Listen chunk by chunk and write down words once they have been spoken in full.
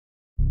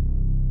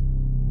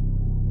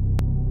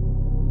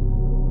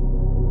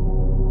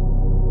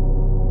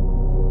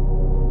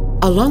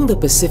Along the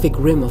Pacific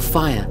Rim of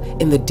Fire,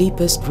 in the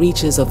deepest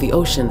reaches of the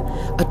ocean,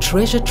 a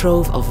treasure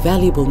trove of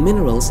valuable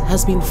minerals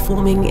has been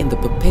forming in the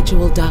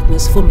perpetual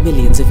darkness for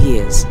millions of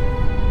years.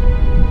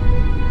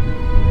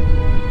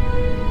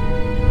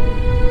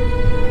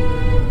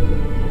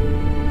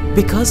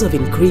 Because of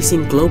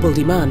increasing global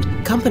demand,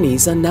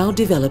 companies are now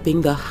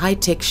developing the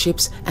high-tech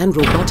ships and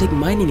robotic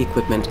mining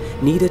equipment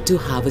needed to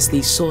harvest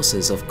these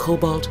sources of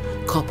cobalt,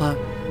 copper,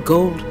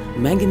 gold,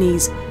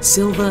 manganese,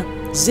 silver,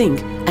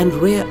 zinc, and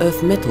rare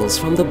earth metals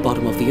from the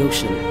bottom of the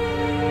ocean.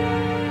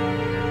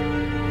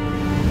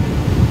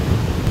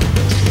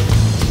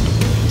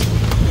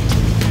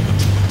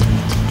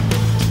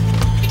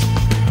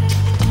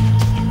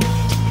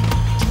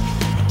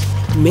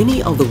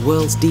 Many of the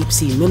world's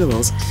deep-sea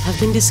minerals have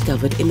been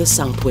discovered in the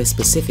Southwest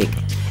Pacific,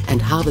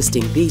 and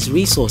harvesting these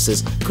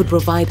resources could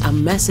provide a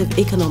massive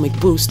economic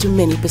boost to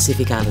many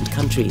Pacific Island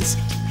countries.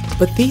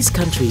 But these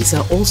countries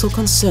are also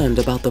concerned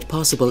about the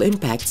possible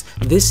impacts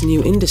this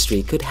new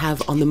industry could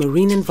have on the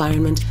marine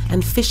environment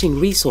and fishing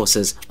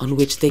resources on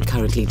which they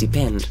currently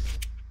depend.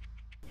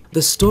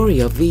 The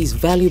story of these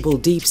valuable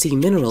deep-sea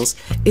minerals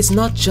is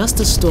not just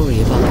a story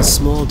about the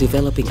small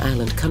developing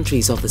island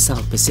countries of the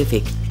South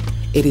Pacific.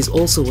 It is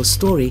also a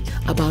story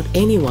about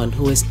anyone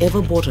who has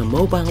ever bought a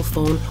mobile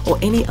phone or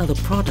any other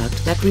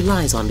product that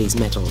relies on these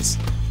metals.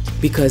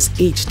 Because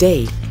each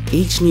day,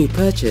 each new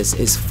purchase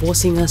is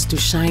forcing us to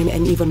shine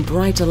an even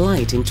brighter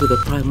light into the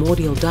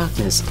primordial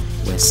darkness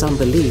where some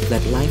believe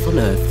that life on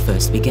Earth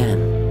first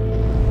began.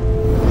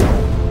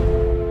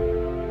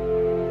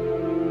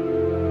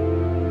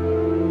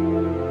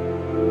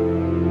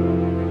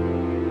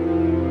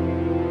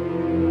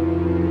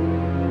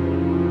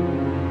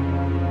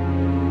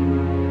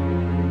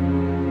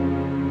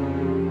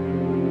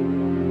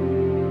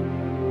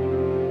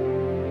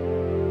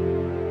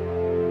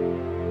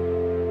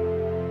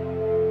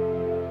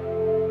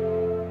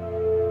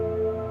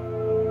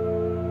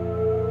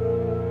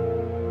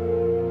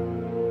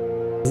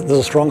 There's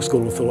a strong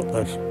school of thought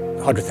that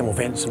hydrothermal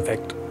vents, in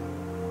fact,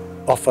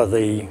 offer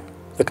the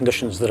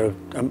conditions that are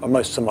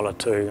most similar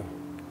to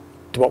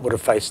what would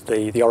have faced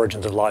the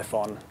origins of life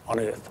on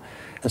Earth.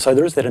 And so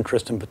there is that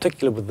interest in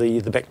particular with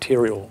the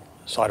bacterial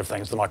side of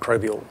things, the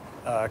microbial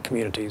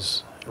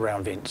communities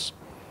around vents.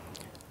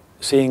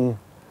 Seeing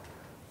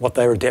what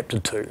they're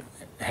adapted to,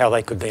 how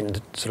they could then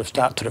sort of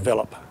start to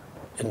develop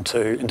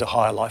into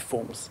higher life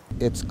forms.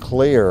 It's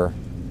clear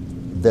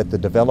that the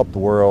developed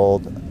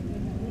world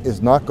is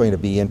not going to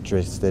be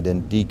interested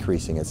in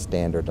decreasing its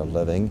standard of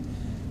living,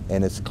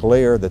 and it's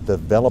clear that the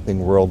developing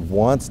world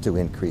wants to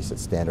increase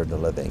its standard of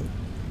living.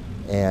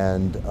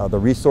 And the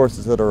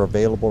resources that are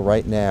available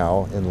right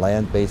now in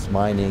land-based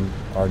mining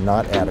are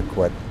not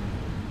adequate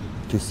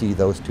to see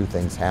those two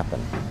things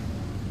happen.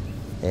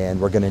 And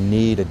we're going to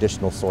need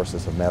additional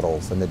sources of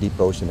metals, and the deep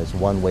ocean is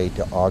one way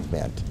to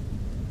augment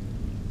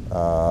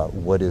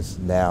what is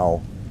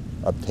now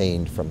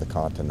obtained from the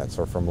continents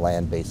or from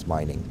land-based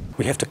mining.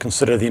 We have to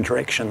consider the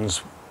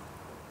interactions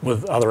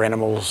with other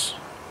animals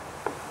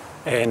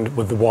and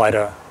with the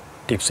wider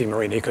deep-sea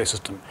marine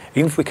ecosystem.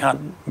 Even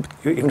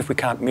if we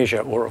can't measure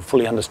or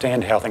fully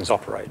understand how things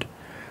operate,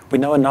 we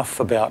know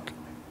enough about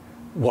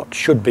what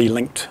should be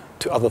linked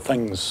to other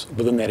things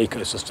within that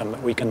ecosystem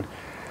that we can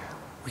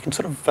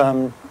sort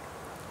of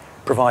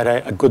provide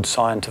a good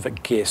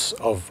scientific guess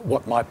of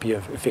what might be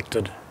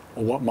affected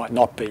or what might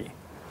not be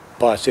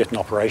by a certain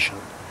operation.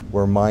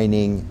 We're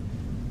mining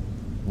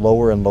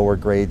lower and lower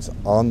grades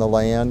on the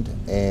land,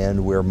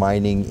 and we're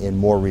mining in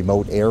more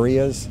remote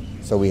areas.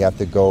 So we have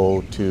to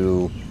go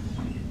to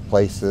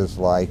places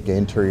like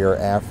interior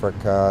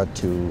Africa,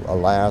 to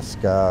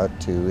Alaska,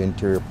 to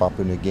interior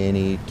Papua New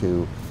Guinea,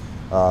 to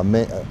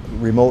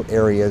remote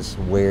areas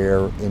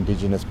where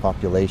indigenous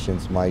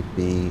populations might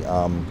be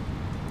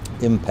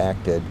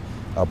impacted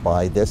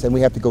by this. And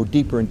we have to go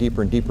deeper and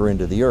deeper and deeper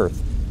into the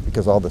earth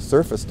because all the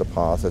surface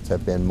deposits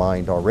have been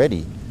mined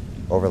already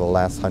over the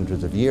last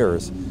hundreds of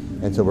years.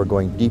 And so we're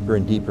going deeper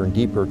and deeper and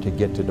deeper to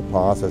get to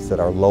deposits that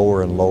are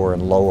lower and lower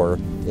and lower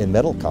in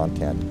metal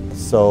content.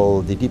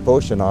 So the deep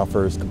ocean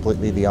offers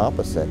completely the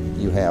opposite.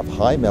 You have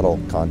high metal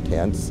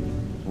contents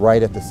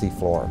right at the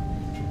seafloor.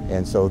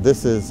 And so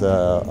this is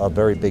a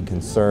very big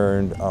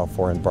concern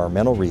for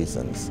environmental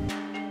reasons.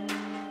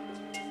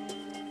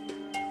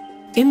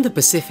 In the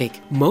Pacific,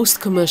 most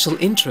commercial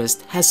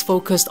interest has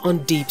focused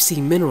on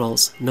deep-sea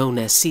minerals known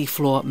as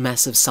seafloor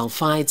massive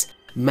sulfides,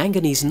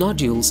 manganese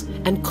nodules,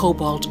 and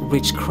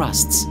cobalt-rich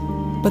crusts.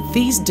 But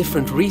these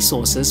different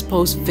resources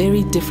pose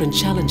very different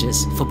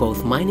challenges for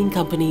both mining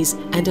companies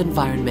and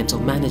environmental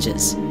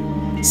managers.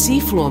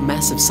 Seafloor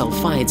massive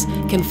sulfides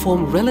can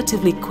form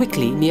relatively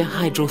quickly near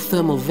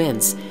hydrothermal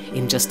vents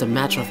in just a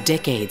matter of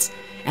decades,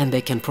 and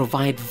they can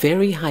provide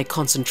very high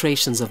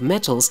concentrations of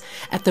metals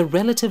at the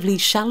relatively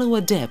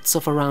shallower depths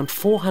of around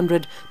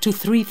 400 to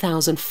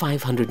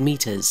 3,500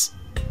 meters.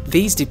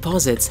 These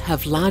deposits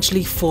have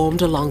largely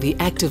formed along the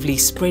actively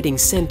spreading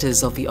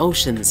centers of the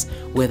oceans,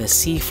 where the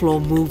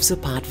seafloor moves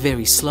apart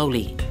very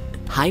slowly.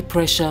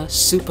 High-pressure,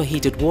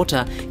 superheated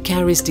water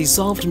carries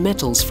dissolved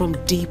metals from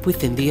deep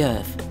within the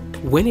earth.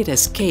 When it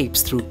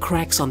escapes through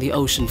cracks on the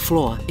ocean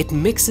floor, it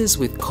mixes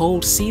with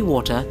cold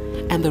seawater,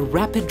 and the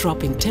rapid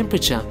drop in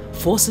temperature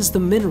forces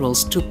the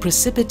minerals to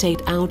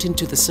precipitate out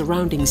into the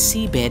surrounding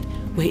seabed,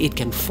 where it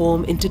can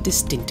form into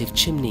distinctive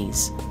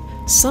chimneys.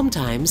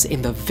 Sometimes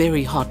in the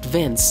very hot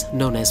vents,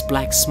 known as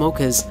black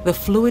smokers, the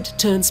fluid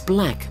turns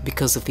black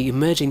because of the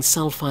emerging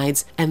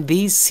sulfides, and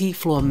these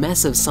seafloor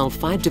massive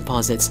sulfide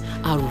deposits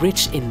are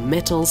rich in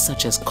metals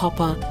such as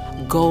copper,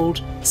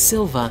 gold,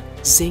 silver,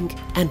 zinc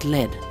and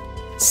lead.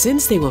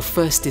 Since they were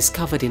first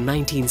discovered in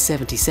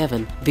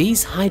 1977,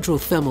 these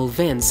hydrothermal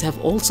vents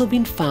have also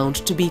been found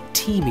to be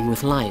teeming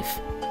with life.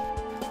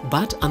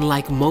 But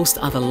unlike most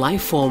other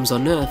life forms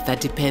on Earth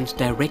that depend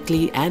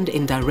directly and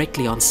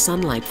indirectly on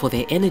sunlight for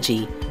their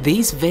energy,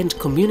 these vent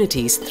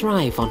communities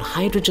thrive on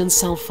hydrogen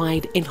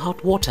sulfide in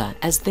hot water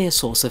as their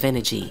source of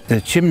energy.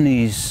 The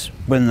chimneys,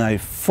 when they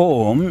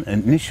form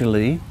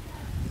initially,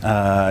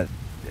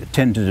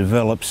 tend to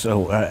develop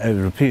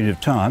over a period of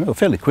time, or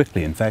fairly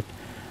quickly in fact,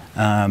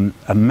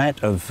 a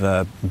mat of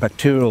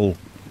bacterial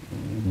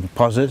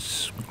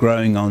deposits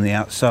growing on the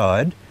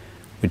outside,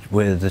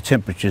 where the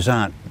temperatures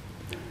aren't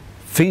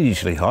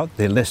fiendishly hot.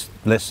 They're less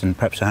than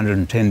perhaps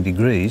 110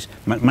 degrees,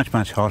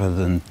 much hotter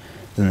than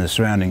the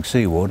surrounding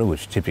seawater,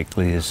 which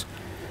typically is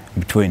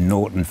between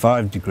 0 and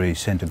 5 degrees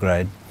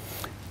centigrade.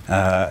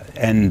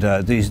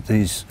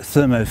 These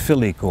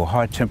thermophilic or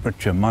high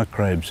temperature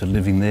microbes are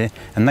living there,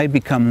 and they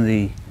become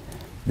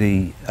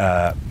the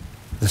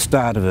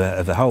start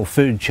of a whole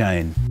food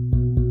chain.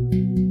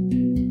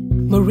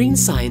 Marine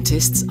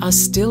scientists are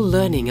still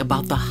learning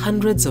about the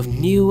hundreds of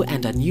new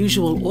and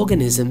unusual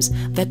organisms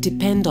that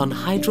depend on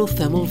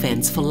hydrothermal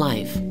vents for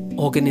life.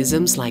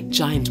 Organisms like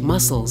giant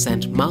mussels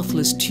and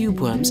mouthless tube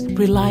worms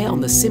rely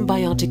on the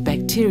symbiotic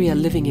bacteria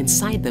living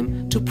inside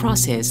them to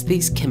process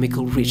these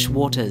chemical-rich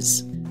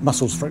waters.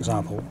 Mussels, for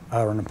example,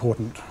 are an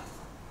important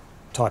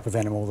type of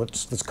animal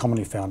that's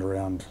commonly found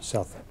around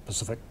South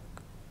Pacific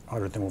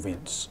hydrothermal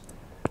vents.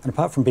 And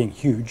apart from being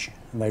huge,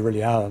 and they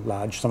really are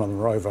large, some of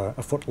them are over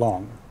a foot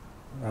long,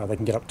 they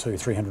can get up to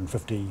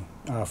 350,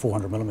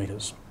 400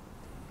 millimetres.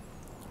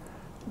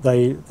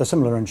 They're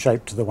similar in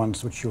shape to the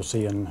ones which you'll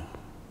see in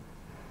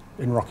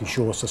rocky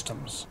shore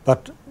systems.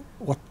 But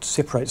what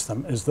separates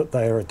them is that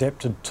they are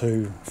adapted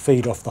to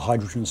feed off the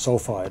hydrogen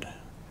sulfide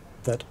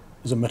that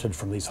is emitted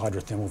from these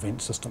hydrothermal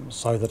vent systems,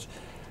 so that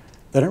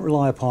they don't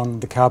rely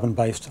upon the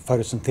carbon-based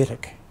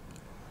photosynthetic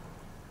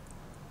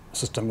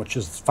system, which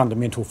is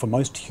fundamental for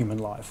most human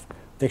life.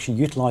 They actually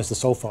utilise the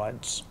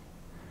sulfides.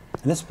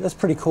 And that's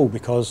pretty cool,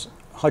 because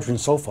hydrogen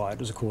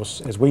sulfide is, of course,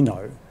 as we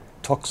know,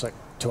 toxic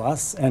to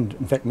us and,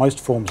 in fact, most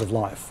forms of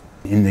life.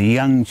 In the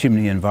young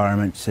chimney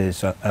environments,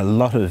 there's a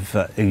lot of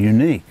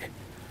unique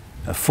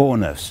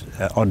fauna,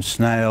 odd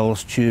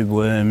snails, tube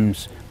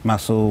worms,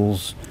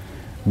 mussels,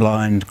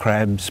 blind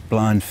crabs,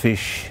 blind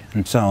fish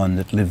and so on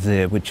that live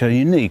there, which are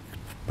unique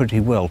pretty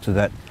well to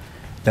that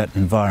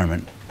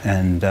environment.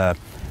 And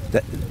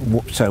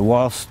so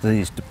whilst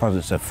these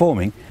deposits are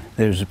forming,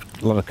 there's a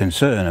lot of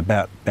concern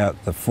about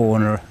the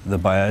fauna, the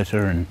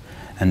biota,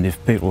 and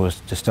if people were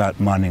to start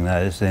mining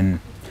those,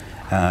 then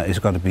it's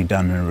got to be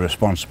done in a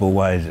responsible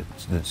way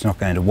that's not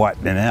going to wipe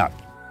them out.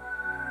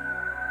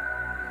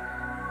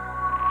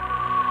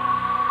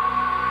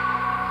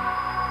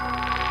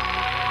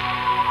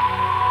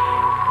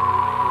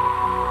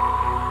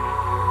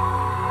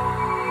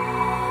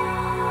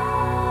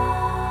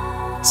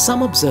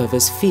 Some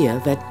observers fear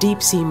that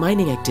deep-sea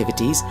mining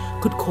activities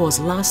could cause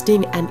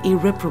lasting and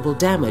irreparable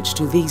damage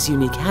to these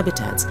unique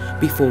habitats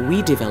before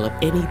we develop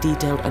any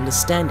detailed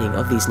understanding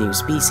of these new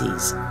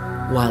species,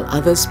 while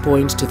others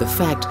point to the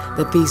fact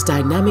that these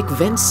dynamic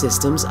vent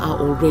systems are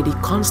already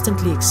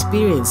constantly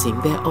experiencing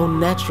their own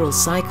natural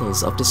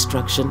cycles of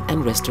destruction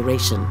and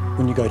restoration.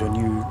 When you go to a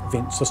new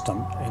vent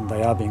system, and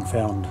they are being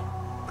found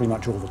pretty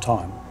much all the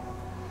time,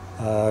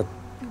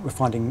 we're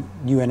finding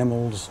new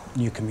animals,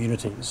 new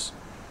communities,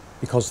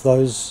 because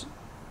those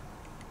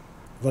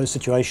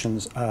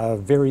situations are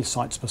very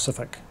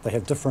site-specific. They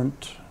have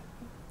different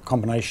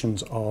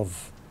combinations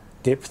of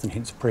depth and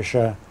hence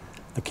pressure,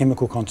 the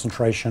chemical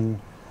concentration,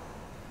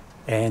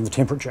 and the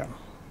temperature.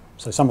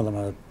 So some of them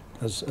are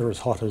as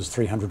hot as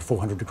 300,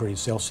 400 degrees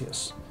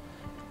Celsius.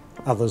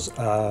 Others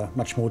are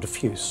much more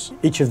diffuse.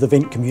 Each of the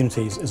vent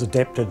communities is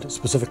adapted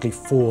specifically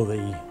for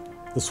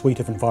the suite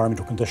of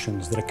environmental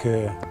conditions that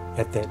occur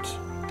at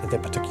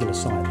that particular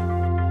site.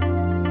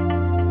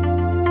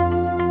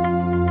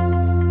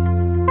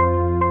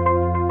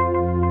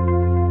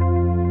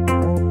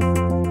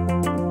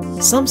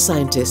 Some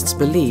scientists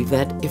believe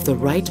that if the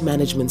right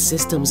management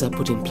systems are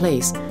put in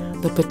place,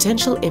 the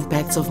potential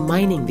impacts of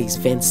mining these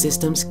vent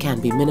systems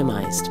can be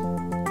minimized.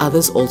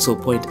 Others also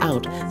point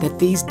out that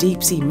these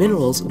deep-sea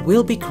minerals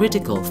will be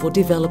critical for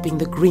developing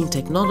the green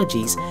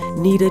technologies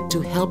needed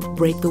to help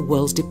break the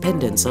world's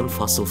dependence on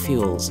fossil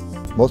fuels.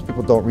 Most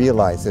people don't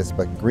realize this,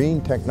 but green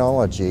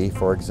technology,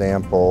 for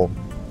example,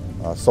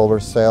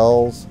 solar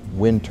cells,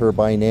 wind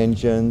turbine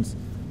engines,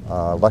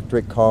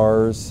 electric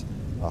cars,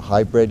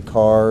 hybrid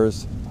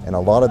cars, And a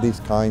lot of these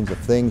kinds of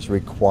things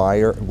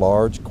require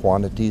large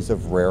quantities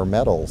of rare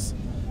metals.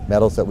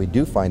 Metals that we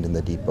do find in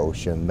the deep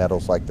ocean,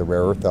 metals like the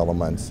rare earth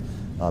elements,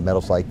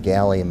 metals like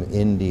gallium,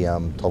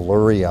 indium,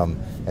 tellurium,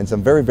 and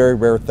some very, very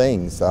rare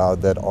things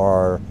that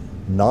are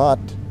not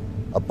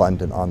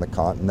abundant on the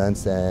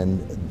continents and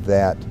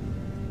that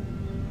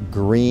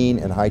green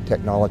and high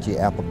technology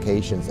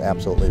applications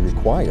absolutely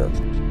require.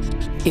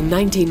 In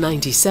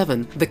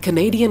 1997, the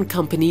Canadian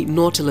company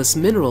Nautilus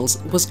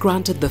Minerals was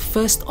granted the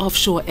first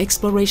offshore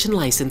exploration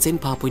license in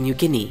Papua New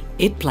Guinea.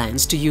 It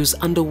plans to use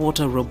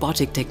underwater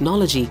robotic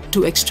technology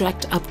to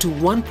extract up to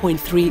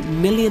 1.3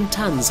 million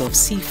tons of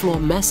seafloor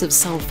massive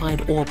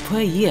sulfide ore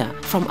per year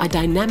from a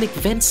dynamic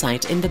vent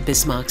site in the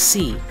Bismarck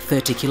Sea,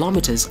 30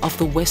 kilometers off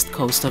the west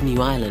coast of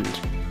New Ireland.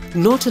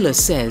 Nautilus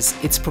says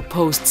its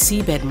proposed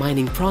seabed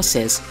mining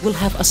process will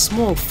have a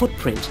small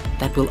footprint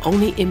that will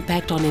only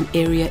impact on an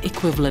area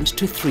equivalent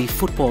to 3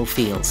 football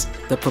fields.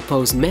 The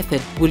proposed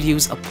method will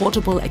use a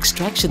portable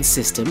extraction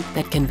system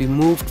that can be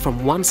moved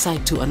from one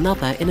site to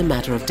another in a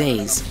matter of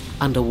days.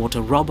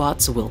 Underwater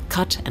robots will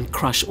cut and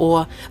crush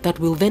ore that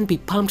will then be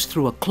pumped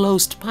through a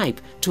closed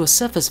pipe to a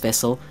surface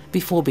vessel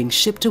before being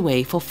shipped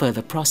away for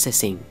further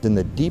processing. In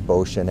the deep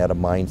ocean at a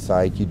mine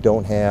site, you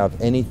don't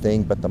have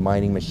anything but the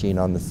mining machine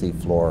on the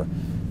seafloor.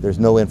 There's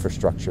no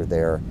infrastructure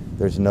there.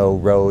 There's no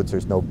roads,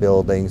 there's no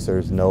buildings,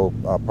 there's no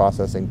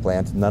processing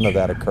plants, none of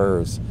that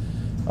occurs.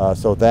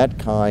 So that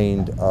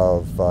kind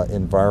of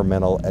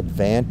environmental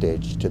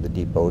advantage to the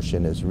deep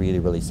ocean is really,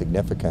 really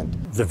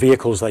significant. The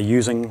vehicles they're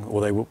using,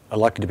 or they are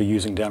likely to be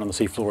using down on the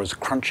seafloor, is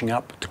crunching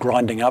up, to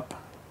grinding up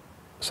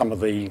some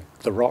of the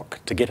rock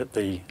to get at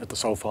the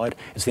sulfide.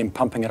 It's then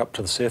pumping it up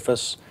to the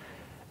surface,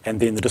 and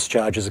then the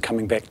discharges are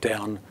coming back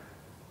down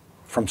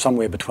from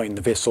somewhere between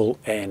the vessel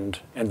and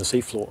the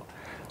seafloor.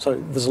 So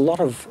there's a lot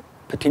of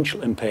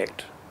potential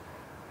impact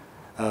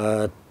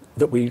that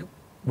we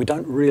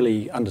don't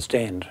really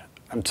understand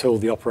until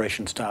the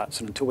operation starts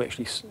and until we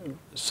actually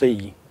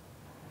see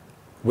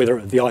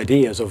whether the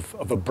ideas of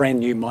a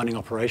brand new mining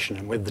operation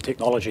and whether the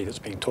technology that's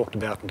being talked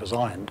about and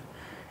designed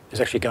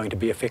is actually going to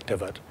be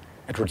effective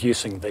at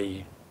reducing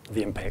the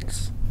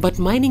impacts. But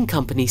mining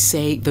companies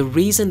say the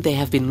reason they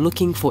have been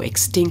looking for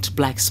extinct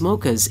black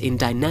smokers in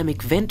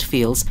dynamic vent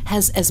fields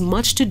has as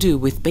much to do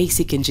with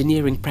basic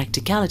engineering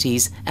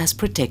practicalities as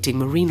protecting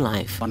marine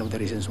life. One of the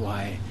reasons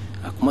why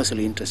commercial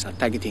interests are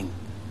targeting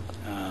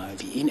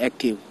the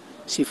inactive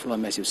seafloor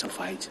massive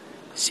sulfides,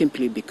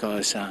 simply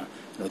because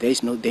there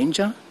is no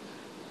danger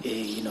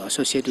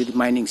associated with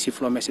mining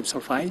seafloor massive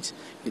sulfides.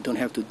 You don't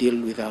have to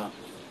deal with a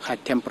high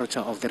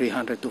temperature of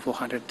 300 to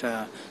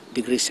 400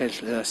 degrees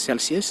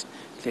Celsius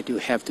that you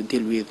have to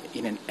deal with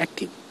in an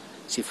active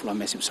seafloor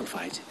massive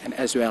sulfides. And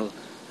as well,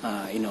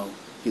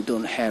 you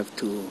don't have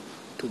to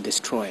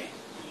destroy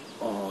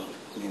or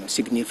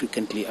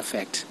significantly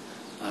affect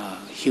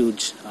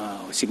huge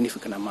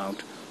significant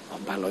amount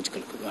of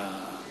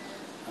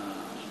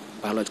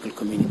biological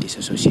communities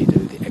associated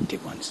with the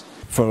active ones.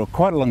 For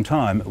quite a long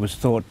time it was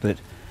thought that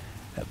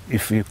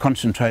if you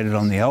concentrated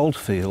on the old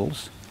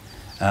fields,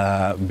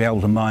 be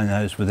able to mine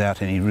those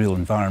without any real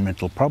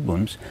environmental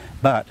problems,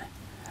 but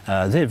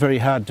they're very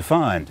hard to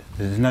find.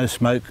 There's no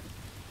smoke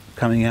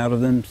coming out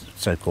of them,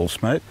 so-called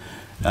smoke,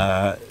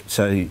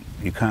 so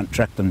you can't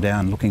track them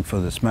down looking for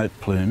the smoke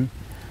plume,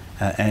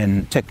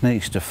 and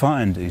techniques to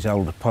find these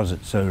old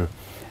deposits are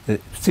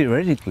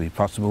theoretically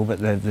possible, but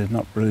they've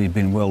not really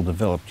been well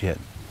developed yet.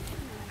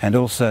 And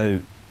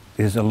also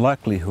there's a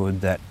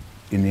likelihood that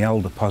in the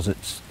old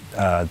deposits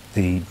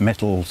the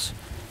metals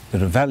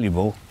that are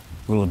valuable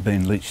will have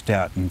been leached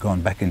out and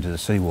gone back into the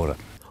seawater.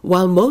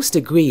 While most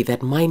agree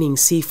that mining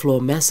seafloor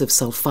massive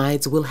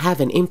sulfides will have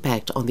an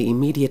impact on the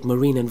immediate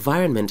marine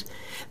environment,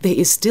 there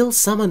is still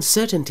some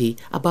uncertainty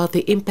about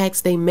the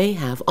impacts they may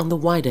have on the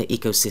wider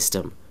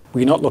ecosystem.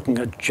 We're not looking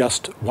at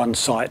just one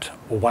site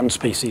or one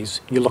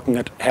species, you're looking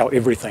at how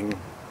everything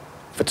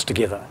fits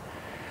together.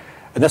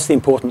 And that's the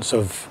importance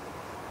of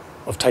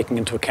taking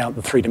into account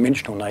the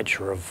three-dimensional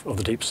nature of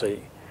the deep sea,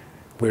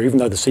 where even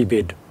though the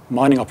seabed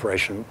mining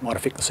operation might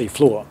affect the sea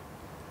floor,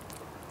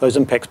 those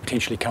impacts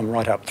potentially come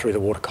right up through the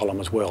water column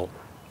as well,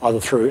 either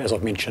through, as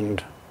I've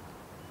mentioned,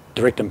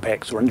 direct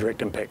impacts or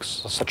indirect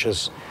impacts, such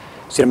as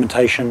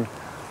sedimentation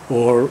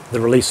or the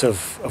release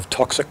of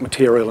toxic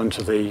material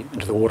into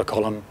the water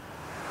column,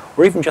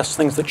 or even just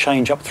things that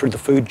change up through the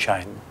food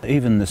chain.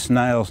 Even the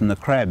snails and the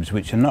crabs,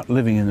 which are not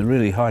living in the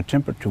really high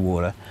temperature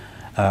water,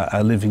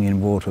 are living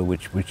in water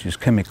which is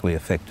chemically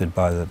affected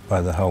by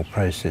the whole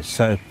process.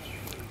 So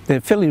they're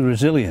fairly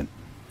resilient,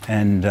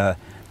 and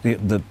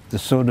the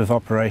sort of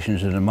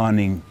operations that a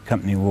mining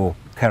company will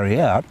carry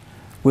out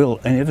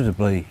will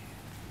inevitably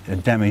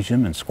damage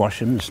them and squash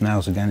them. The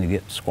snails are going to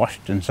get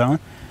squashed and so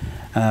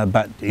on.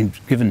 But in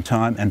given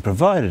time, and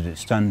provided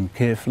it's done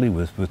carefully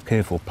with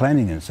careful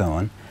planning and so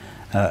on,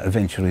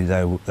 eventually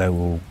they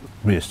will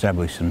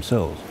re-establish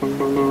themselves.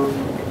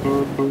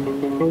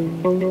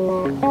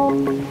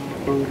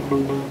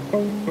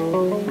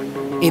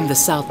 In In the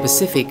South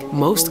Pacific,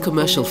 most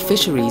commercial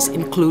fisheries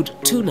include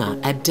tuna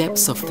at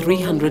depths of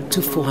 300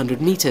 to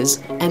 400 meters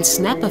and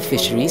snapper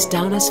fisheries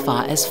down as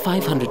far as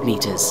 500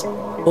 meters.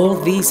 All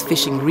these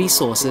fishing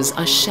resources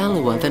are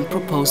shallower than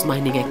proposed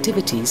mining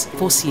activities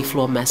for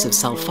seafloor massive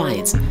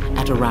sulfides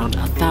at around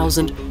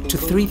 1,000 to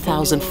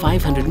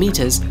 3,500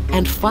 meters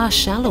and far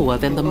shallower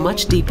than the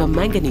much deeper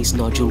manganese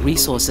nodule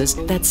resources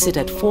that sit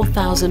at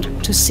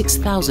 4,000 to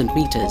 6,000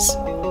 meters.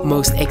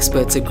 Most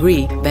experts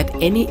agree that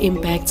any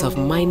impacts of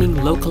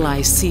mining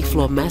localized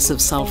seafloor massive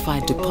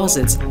sulfide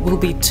deposits will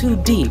be too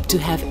deep to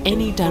have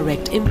any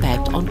direct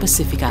impact on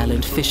Pacific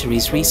Island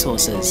fisheries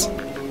resources.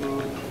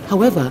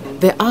 However,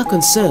 there are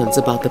concerns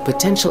about the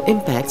potential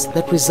impacts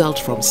that result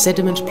from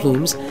sediment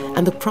plumes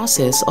and the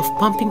process of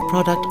pumping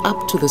product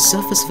up to the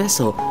surface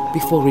vessel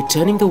before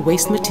returning the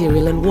waste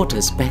material and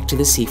waters back to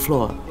the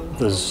seafloor.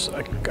 There's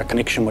a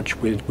connection which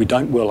we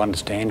don't well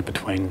understand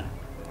between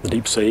the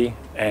deep sea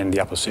and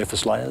the upper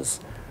surface layers.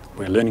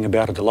 We're learning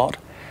about it a lot,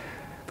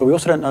 but we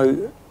also don't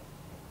know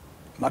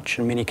much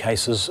in many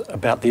cases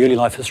about the early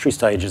life history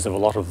stages of a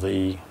lot of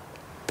the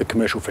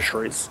commercial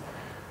fisheries.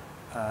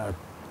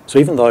 So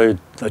even though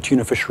the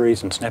tuna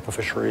fisheries and snapper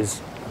fisheries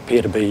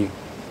appear to be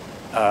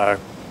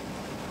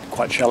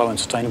quite shallow and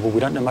sustainable, we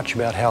don't know much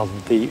about how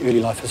the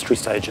early life history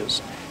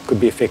stages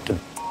could be affected.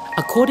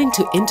 According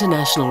to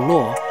international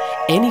law,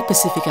 any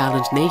Pacific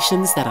Island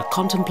nations that are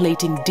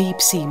contemplating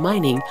deep-sea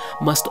mining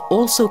must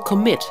also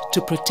commit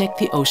to protect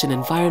the ocean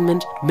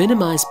environment,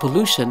 minimize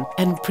pollution,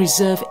 and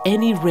preserve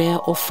any rare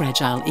or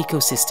fragile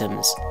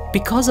ecosystems.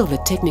 Because of the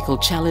technical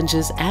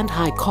challenges and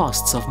high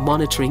costs of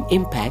monitoring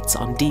impacts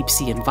on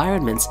deep-sea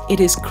environments, it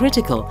is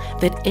critical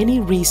that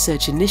any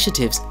research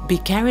initiatives be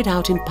carried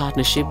out in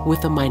partnership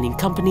with the mining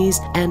companies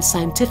and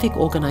scientific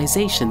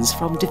organizations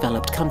from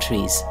developed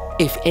countries.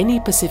 If any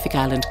Pacific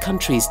Island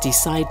countries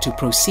decide to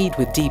proceed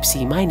with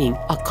deep-sea mining,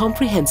 a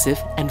comprehensive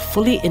and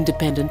fully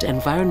independent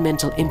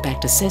environmental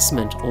impact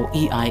assessment, or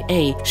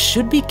EIA,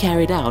 should be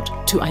carried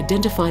out to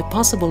identify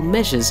possible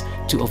measures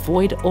to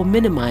avoid or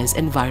minimize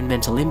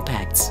environmental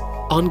impacts.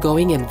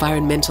 Ongoing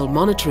environmental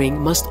monitoring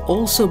must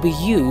also be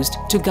used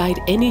to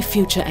guide any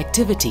future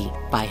activity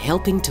by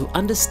helping to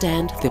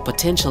understand the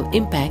potential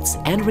impacts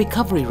and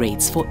recovery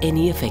rates for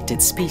any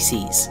affected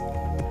species.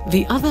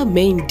 The other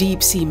main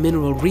deep-sea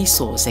mineral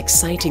resource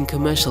exciting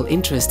commercial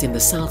interest in the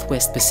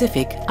Southwest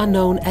Pacific are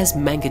known as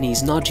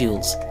manganese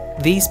nodules.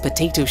 These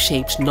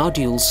potato-shaped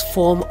nodules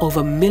form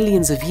over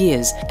millions of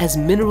years as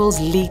minerals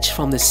leach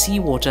from the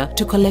seawater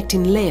to collect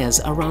in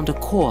layers around a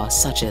core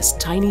such as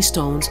tiny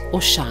stones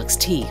or shark's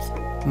teeth.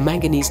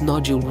 Manganese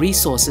nodule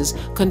resources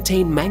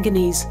contain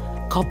manganese,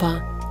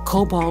 copper,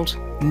 cobalt,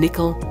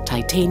 nickel,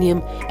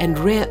 titanium, and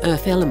rare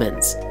earth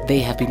elements. They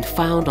have been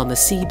found on the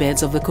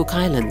seabeds of the Cook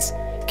Islands,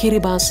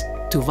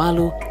 Kiribati,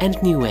 Tuvalu,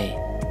 and Niue.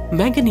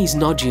 Manganese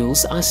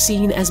nodules are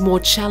seen as more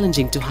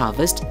challenging to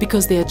harvest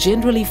because they are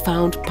generally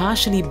found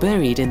partially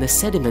buried in the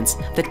sediments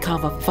that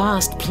cover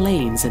vast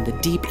plains in the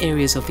deep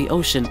areas of the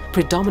ocean,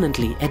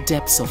 predominantly at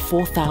depths of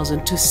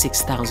 4,000 to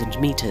 6,000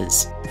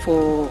 meters.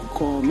 For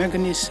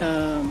manganese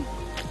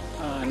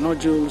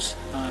nodules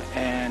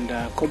and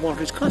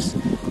cobalt-rich crust,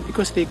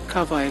 because they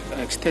cover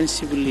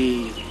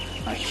extensively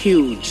a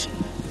huge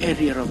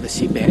area of the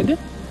seabed,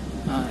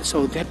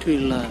 so that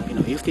will,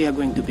 if they are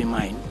going to be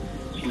mined,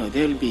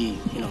 there will be,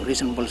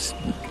 reasonable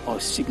or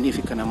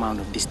significant amount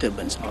of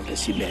disturbance of the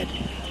seabed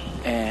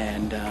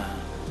and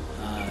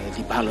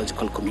the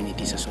biological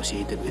communities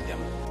associated with them.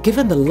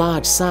 Given the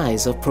large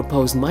size of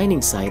proposed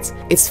mining sites,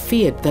 it's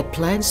feared that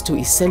plans to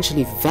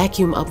essentially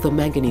vacuum up the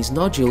manganese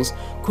nodules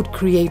could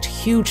create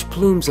huge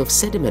plumes of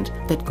sediment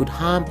that could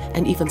harm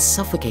and even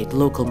suffocate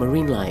local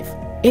marine life.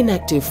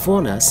 Inactive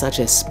fauna such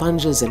as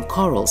sponges and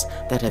corals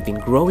that have been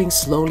growing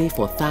slowly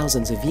for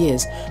thousands of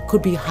years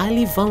could be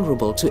highly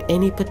vulnerable to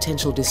any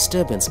potential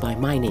disturbance by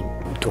mining.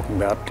 We're talking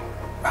about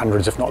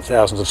hundreds if not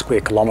thousands of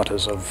square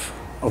kilometres of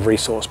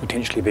resource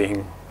potentially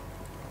being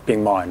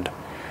mined.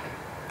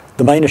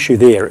 The main issue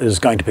there is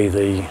going to be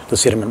the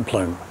sediment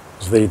plume.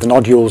 The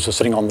nodules are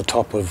sitting on the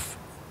top of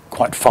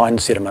quite fine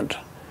sediment,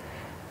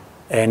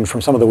 and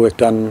from some of the work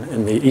done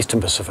in the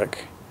Eastern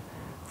Pacific,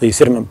 the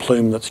sediment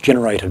plume that's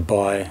generated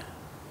by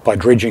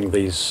dredging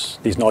these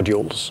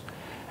nodules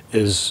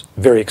is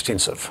very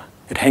extensive.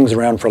 It hangs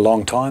around for a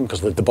long time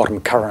because the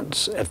bottom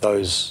currents at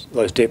those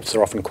depths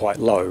are often quite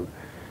low.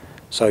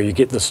 So you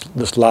get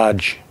this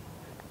large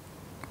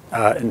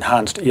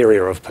enhanced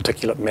area of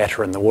particulate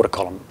matter in the water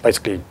column,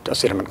 basically a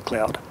sediment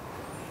cloud,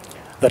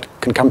 that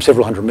can come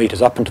several hundred metres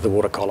up into the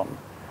water column,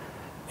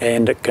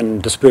 and it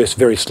can disperse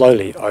very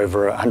slowly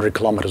over 100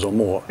 kilometres or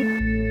more.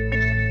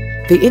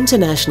 The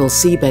International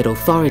Seabed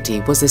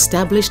Authority was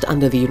established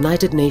under the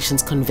United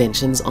Nations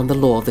Conventions on the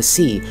Law of the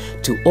Sea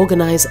to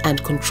organize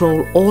and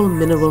control all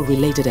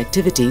mineral-related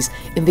activities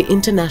in the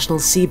international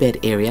seabed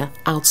area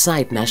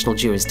outside national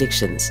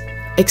jurisdictions.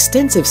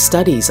 Extensive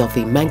studies of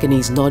the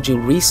manganese nodule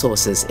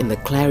resources in the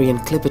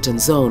Clarion-Clipperton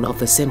zone of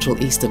the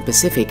Central Eastern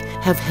Pacific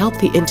have helped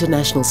the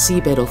International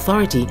Seabed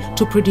Authority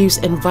to produce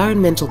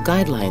environmental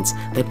guidelines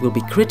that will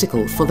be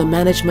critical for the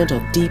management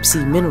of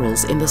deep-sea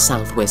minerals in the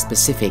Southwest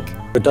Pacific.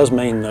 It does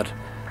mean that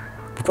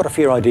we've got a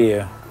fair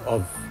idea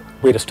of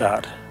where to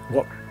start,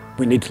 what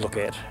we need to look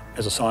at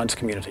as a science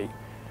community,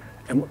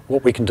 and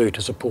what we can do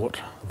to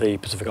support the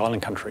Pacific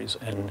Island countries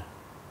in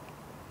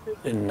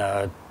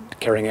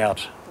carrying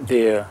out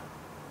their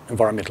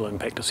environmental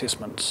impact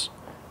assessments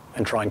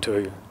and trying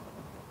to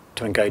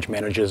engage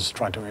managers,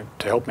 trying to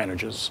help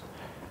managers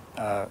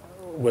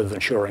with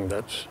ensuring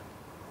that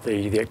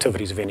the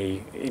activities of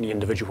any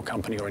individual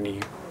company or any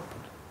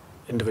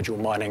individual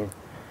mining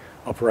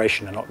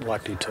operation are not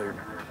likely to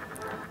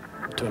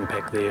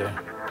impact their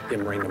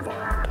marine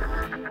environment.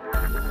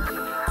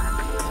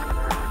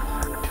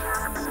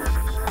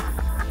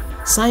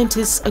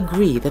 Scientists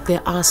agree that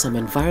there are some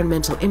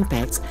environmental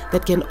impacts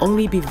that can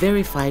only be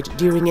verified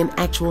during an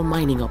actual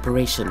mining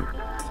operation.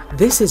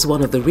 This is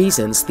one of the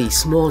reasons the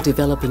small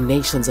developing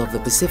nations of the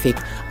Pacific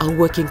are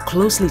working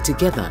closely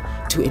together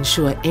to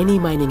ensure any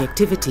mining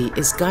activity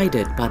is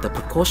guided by the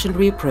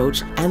precautionary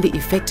approach and the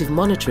effective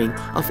monitoring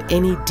of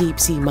any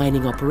deep-sea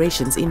mining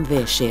operations in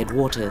their shared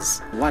waters.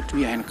 What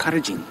we are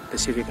encouraging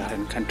Pacific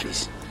Island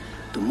countries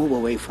to move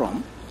away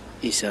from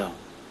is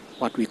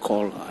what we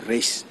call a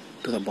race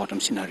to the bottom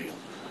scenario,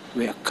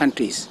 where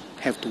countries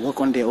have to work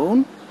on their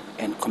own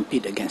and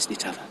compete against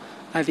each other.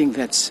 I think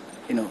that's,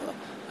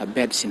 a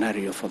bad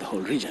scenario for the whole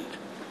region.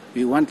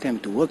 We want them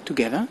to work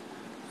together,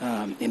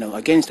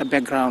 against a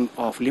background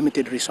of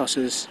limited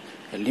resources,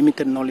 a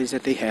limited knowledge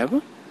that they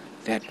have,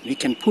 that we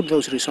can put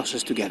those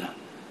resources together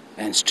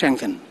and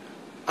strengthen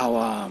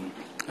our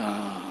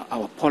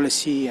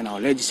policy and our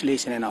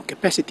legislation and our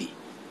capacity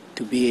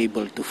to be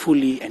able to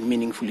fully and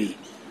meaningfully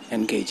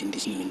engage in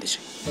this new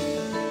industry.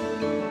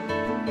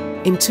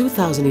 In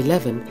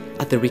 2011,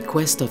 at the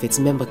request of its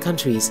member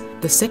countries,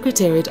 the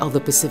Secretariat of the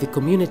Pacific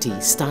Community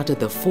started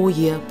the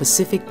 4-year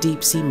Pacific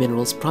Deep Sea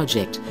Minerals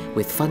Project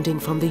with funding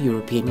from the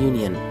European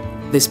Union.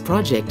 This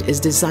project is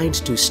designed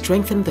to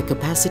strengthen the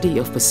capacity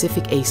of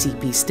Pacific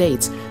ACP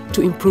states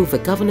to improve the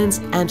governance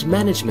and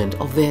management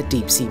of their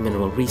deep-sea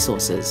mineral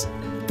resources.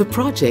 The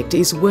project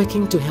is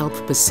working to help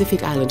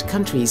Pacific Island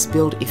countries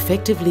build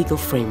effective legal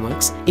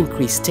frameworks,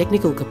 increase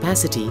technical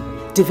capacity,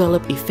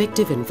 develop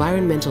effective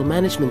environmental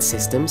management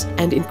systems,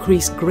 and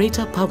increase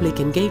greater public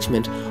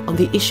engagement on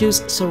the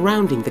issues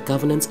surrounding the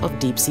governance of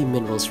deep-sea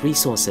minerals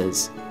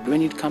resources.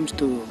 When it comes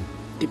to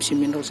deep-sea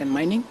minerals and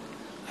mining,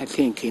 I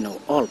think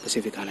all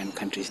Pacific Island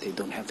countries, they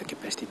don't have the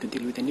capacity to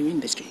deal with a new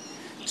industry.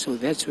 So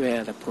that's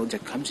where the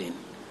project comes in,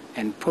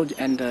 and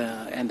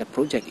the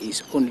project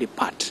is only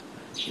part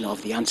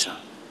of the answer.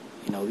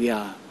 We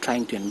are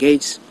trying to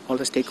engage all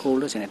the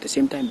stakeholders and at the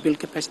same time build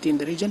capacity in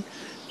the region,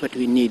 but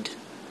we need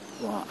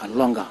a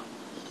longer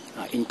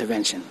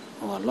intervention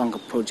or a longer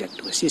project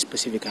to assist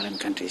Pacific Island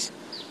countries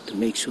to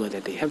make sure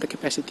that they have the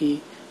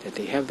capacity, that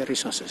they have the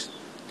resources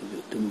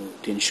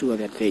to ensure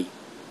that they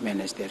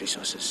manage their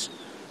resources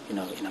in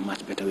a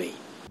much better way.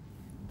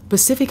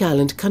 Pacific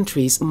Island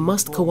countries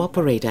must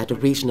cooperate at a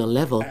regional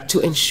level to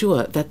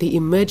ensure that the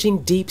emerging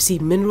deep-sea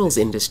minerals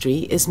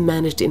industry is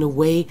managed in a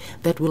way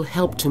that will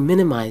help to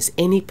minimize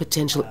any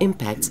potential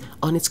impacts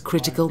on its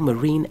critical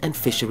marine and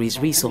fisheries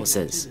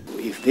resources.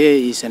 If there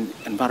is an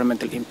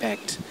environmental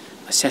impact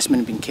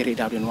assessment being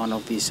carried out in one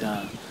of these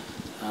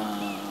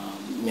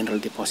mineral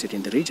deposits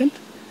in the region,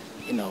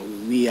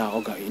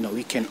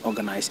 we can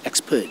organize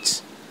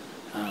experts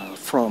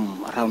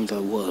from around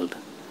the world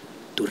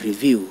to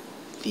review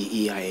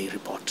the EIA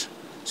report.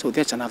 So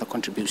that's another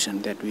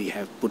contribution that we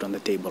have put on the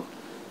table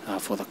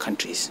for the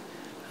countries,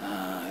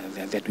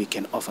 that we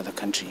can offer the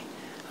country.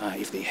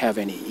 If they have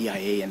any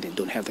EIA and they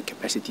don't have the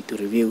capacity to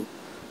review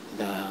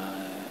the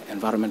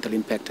environmental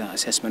impact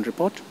assessment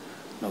report,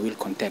 we'll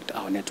contact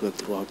our network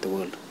throughout the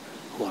world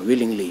who are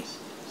willingly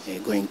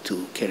going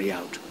to carry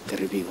out the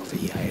review of the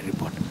EIA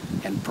report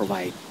and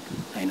provide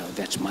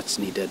that's much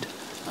needed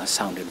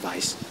sound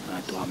advice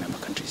to our member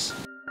countries.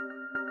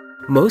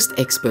 Most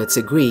experts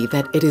agree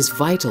that it is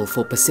vital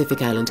for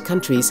Pacific Island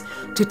countries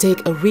to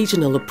take a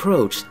regional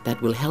approach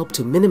that will help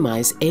to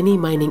minimize any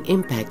mining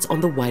impacts on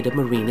the wider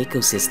marine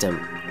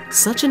ecosystem.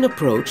 Such an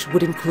approach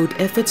would include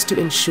efforts to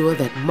ensure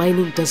that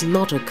mining does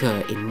not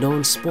occur in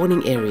known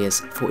spawning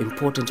areas for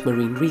important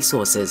marine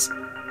resources.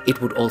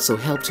 It would also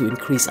help to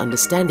increase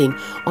understanding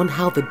on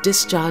how the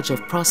discharge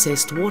of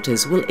processed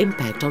waters will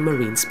impact on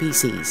marine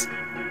species.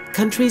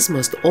 Countries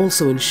must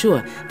also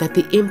ensure that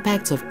the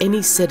impacts of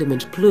any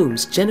sediment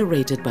plumes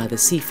generated by the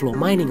seafloor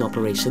mining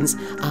operations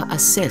are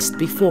assessed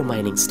before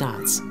mining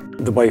starts.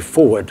 The way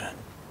forward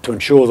to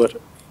ensure that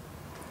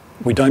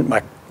we don't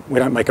make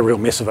a real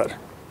mess of it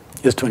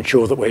is to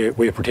ensure that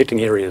we're protecting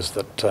areas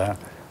that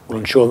will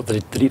ensure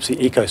that the deep sea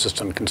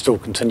ecosystem can still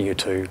continue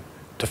to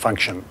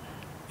function,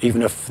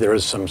 even if there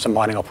is some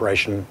mining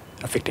operation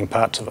affecting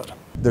parts of it.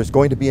 There's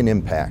going to be an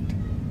impact,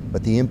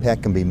 but the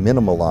impact can be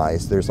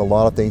minimalized. There's a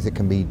lot of things that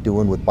can be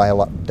done with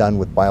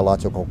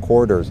biological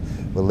corridors.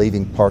 We're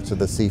leaving parts of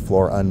the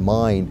seafloor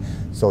unmined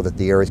so that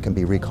the areas can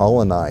be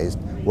recolonized,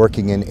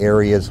 working in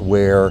areas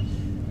where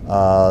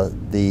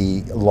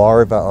the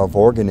larvae of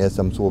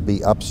organisms will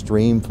be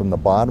upstream from the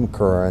bottom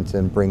currents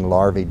and bring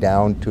larvae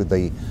down to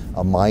the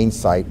mine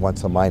site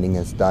once the mining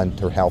is done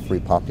to help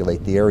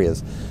repopulate the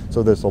areas.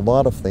 So there's a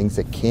lot of things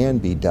that can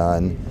be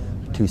done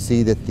to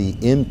see that the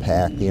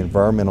impact, the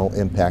environmental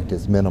impact,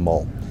 is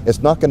minimal. It's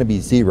not going to be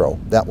zero.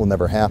 That will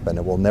never happen.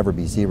 It will never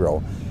be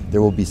zero.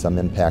 There will be some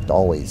impact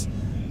always,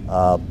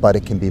 but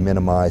it can be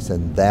minimized,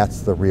 and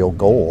that's the real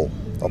goal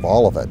of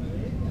all of it.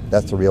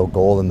 That's the real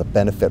goal and the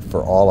benefit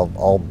for all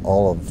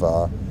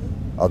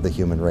of the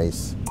human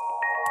race.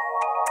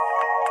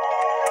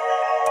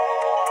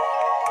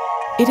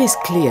 It is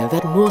clear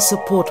that more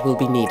support will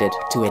be needed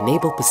to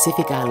enable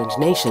Pacific Island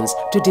nations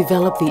to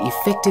develop the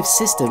effective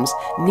systems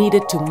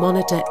needed to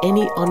monitor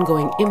any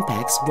ongoing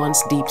impacts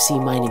once deep-sea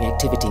mining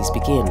activities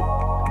begin.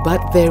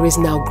 But there is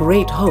now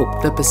great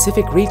hope the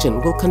Pacific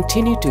region will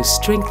continue to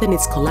strengthen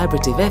its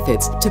collaborative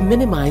efforts to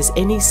minimize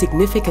any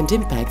significant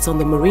impacts on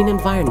the marine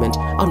environment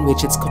on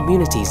which its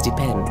communities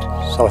depend.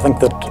 So I think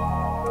that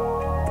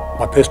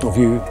my personal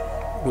view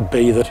would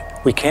be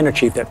that we can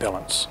achieve that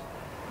balance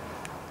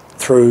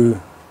through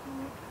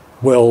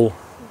well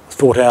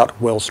thought out,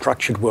 well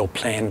structured, well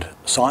planned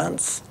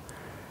science,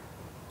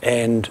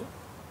 and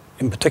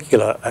in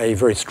particular a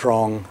very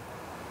strong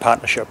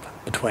partnership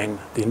between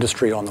the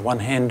industry on the one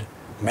hand,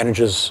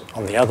 managers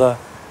on the other,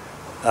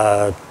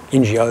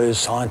 NGOs,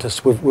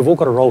 scientists. We've all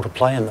got a role to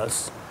play in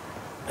this,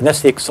 and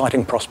that's the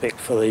exciting prospect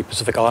for the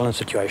Pacific Island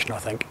situation. I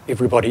think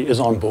everybody is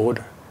on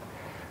board.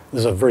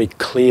 There's a very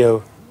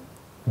clear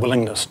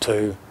willingness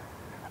to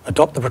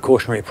adopt the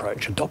precautionary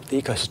approach, adopt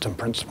the ecosystem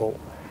principle,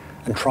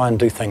 and try and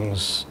do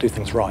things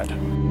right.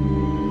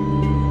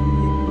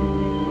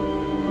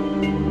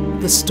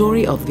 The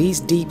story of these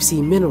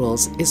deep-sea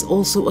minerals is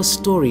also a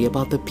story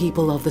about the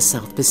people of the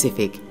South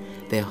Pacific,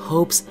 their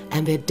hopes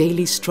and their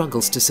daily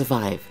struggles to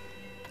survive.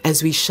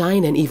 As we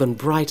shine an even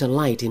brighter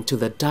light into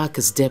the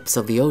darkest depths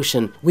of the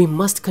ocean, we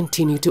must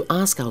continue to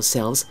ask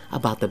ourselves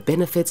about the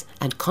benefits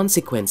and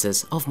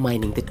consequences of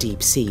mining the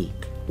deep sea.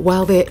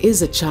 While there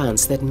is a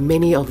chance that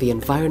many of the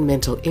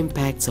environmental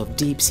impacts of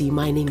deep-sea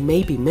mining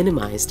may be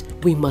minimized,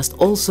 we must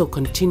also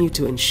continue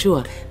to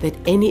ensure that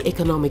any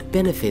economic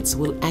benefits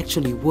will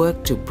actually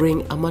work to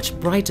bring a much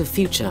brighter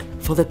future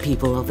for the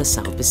people of the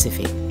South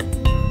Pacific.